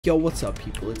Yo, what's up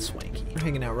people, it's Swanky. We're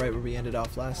hanging out right where we ended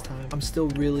off last time. I'm still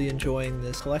really enjoying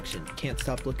this collection. Can't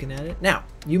stop looking at it. Now,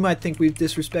 you might think we've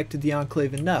disrespected the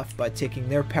Enclave enough by taking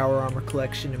their power armor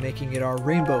collection and making it our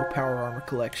rainbow power armor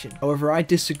collection. However, I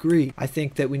disagree. I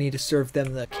think that we need to serve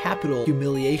them the capital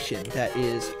humiliation that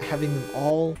is having them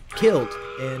all killed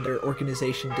and their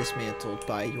organization dismantled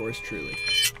by yours truly.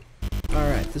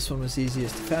 Alright, this one was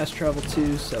easiest to fast travel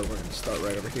to, so we're going to start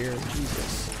right over here.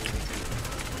 Jesus.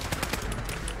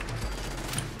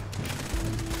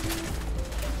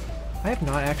 I have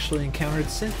not actually encountered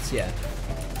synths yet,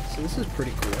 so this is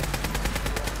pretty cool.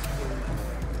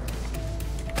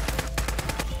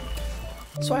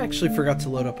 So I actually forgot to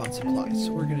load up on supplies,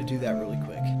 so we're gonna do that really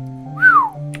quick.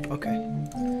 Okay.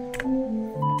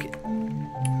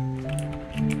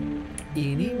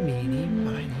 Eeny, meeny,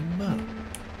 miny, mo.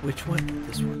 Which one?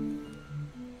 This one.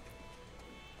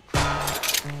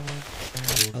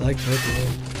 I like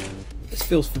purple. This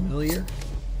feels familiar.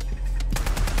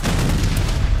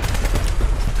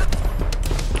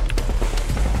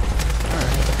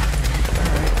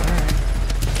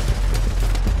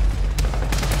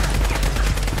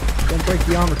 Don't break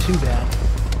the armor too bad.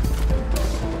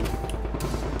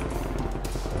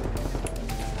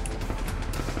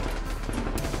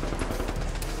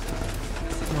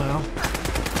 Wow.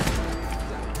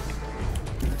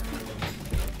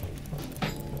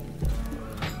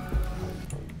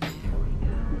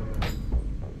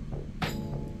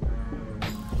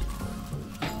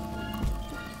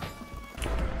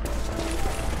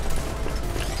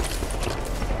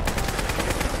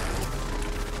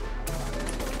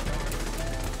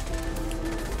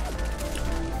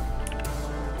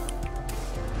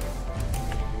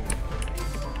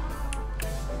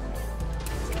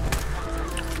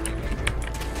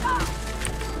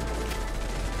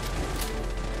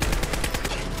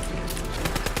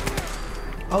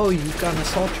 Oh, you've got an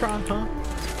Assaultron, huh?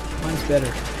 Mine's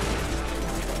better.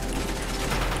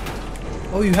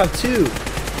 Oh, you have two!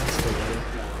 That's still better.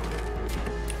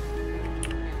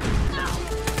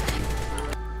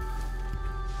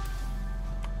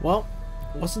 Well,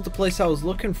 wasn't the place I was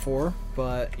looking for,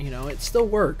 but, you know, it still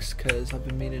works, because I've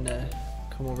been meaning to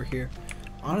come over here.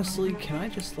 Honestly, can I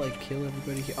just, like, kill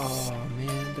everybody here? Oh,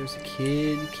 man, there's a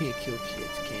kid. You can't kill kids,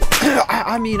 can you?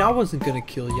 I mean, I wasn't gonna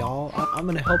kill y'all. I'm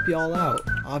gonna help y'all out,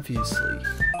 obviously.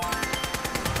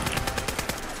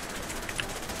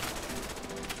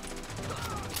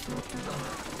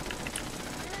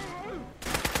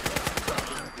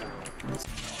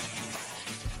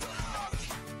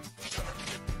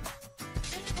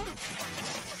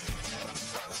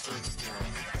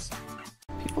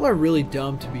 People are really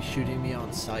dumb to be shooting me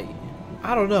on sight.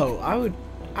 I don't know,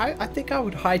 I think I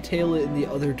would hightail it in the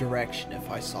other direction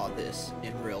if I saw this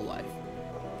in real life.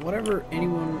 Whatever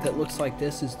anyone that looks like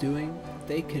this is doing,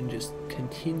 they can just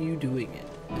continue doing it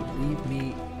and leave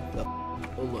me the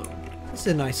alone. This is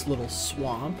a nice little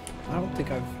swamp. I don't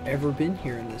think I've ever been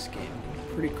here in this game.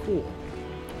 Pretty cool.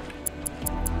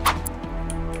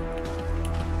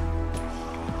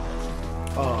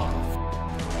 Oh.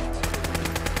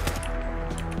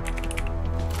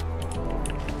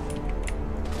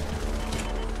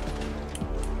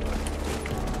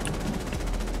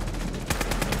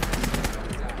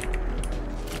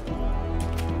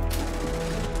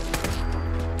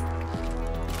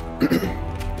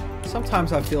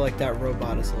 Sometimes I feel like that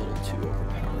robot is a little too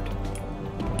overpowered.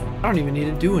 I don't even need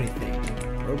to do anything.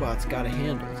 The robot's got it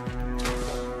handled.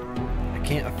 I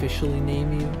can't officially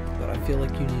name you, but I feel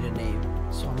like you need a name.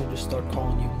 So I'm gonna just start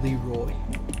calling you Leroy.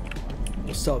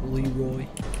 What's up, Leroy?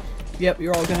 Yep,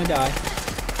 you're all gonna die.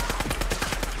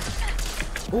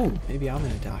 Ooh, maybe I'm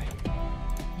gonna die.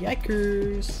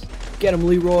 Yikers! Get him,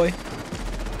 Leroy!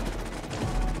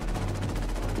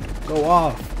 Go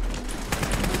off!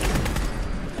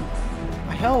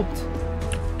 Helped.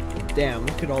 Damn,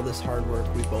 look at all this hard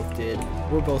work we both did.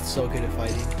 We're both so good at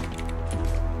fighting.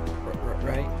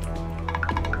 Right?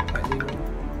 Right, Leroy?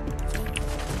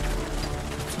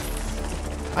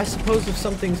 I suppose if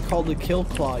something's called a kill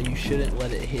claw, you shouldn't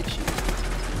let it hit you.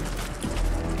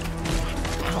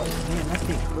 Ow, man, that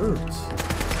thing hurts.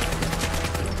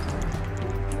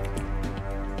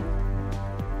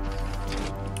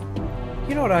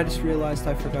 You know what I just realized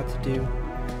I forgot to do?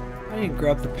 I didn't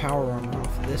grab the power armor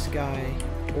off of this guy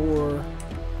or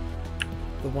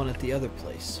the one at the other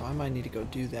place, so I might need to go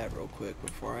do that real quick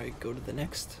before I go to the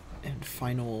next and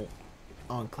final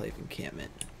Enclave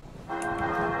encampment.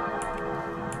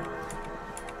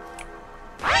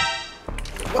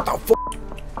 What the f?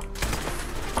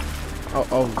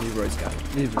 Oh, Leroy's got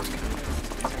it. Leroy's got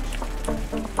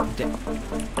it.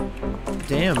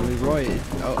 Damn, Leroy.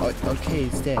 Okay,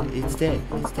 it's dead. It's dead.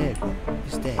 It's dead.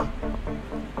 It's dead.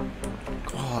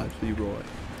 God, Leroy.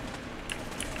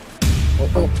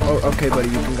 Oh, okay, buddy.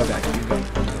 You can go back. You can go.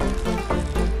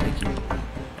 Thank you.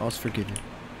 I was forgiven.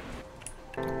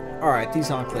 Alright,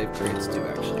 these Enclave crates do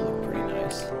actually look pretty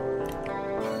nice.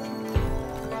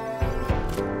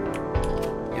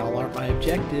 Y'all aren't my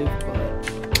objective, but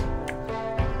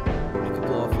I could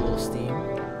blow off a little steam.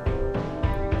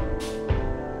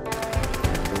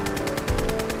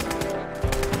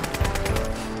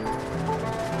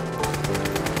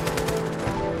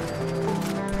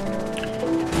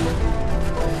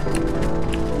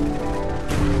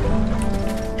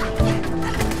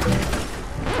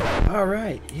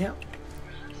 Alright, yep.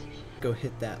 Go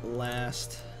hit that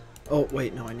last. Oh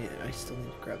wait, no, I still need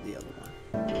to grab the other one.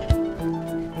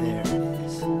 There it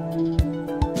is.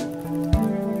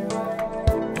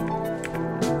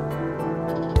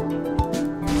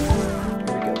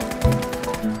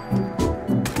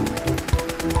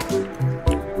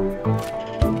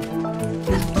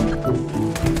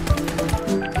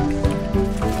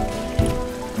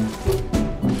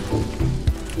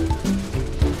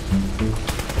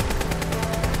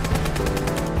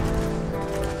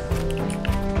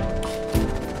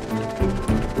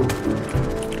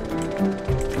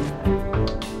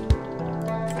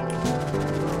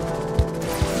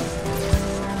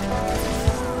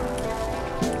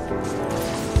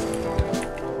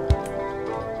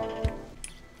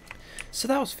 So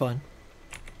that was fun.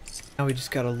 Now we just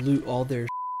gotta loot all their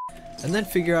and then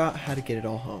figure out how to get it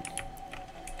all home.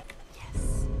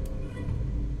 Yes.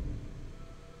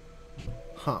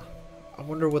 Huh. I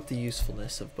wonder what the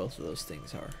usefulness of both of those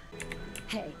things are.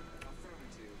 Hey.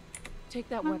 Take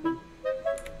that weapon.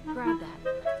 Grab that.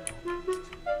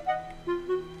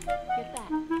 Get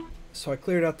that. So I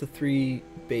cleared out the 3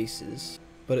 bases,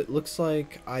 but it looks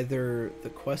like either the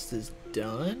quest is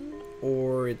done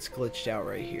or it's glitched out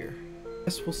right here.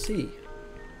 Guess we'll see.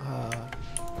 Oh.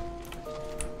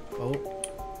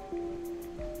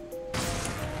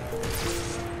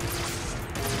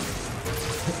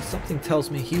 Something tells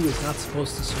me he was not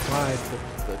supposed to survive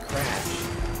the crash.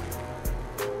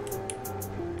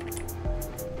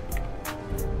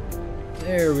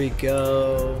 There we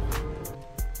go.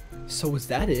 So was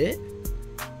that it?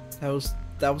 That was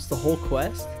the whole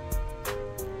quest?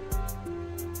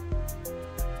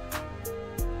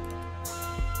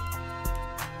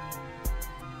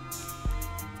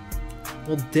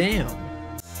 Well, damn.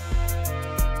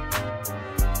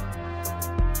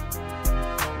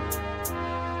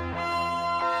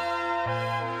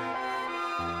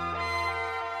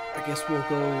 I guess we'll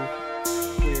go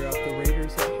clear out the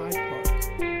raiders at Hyde Park.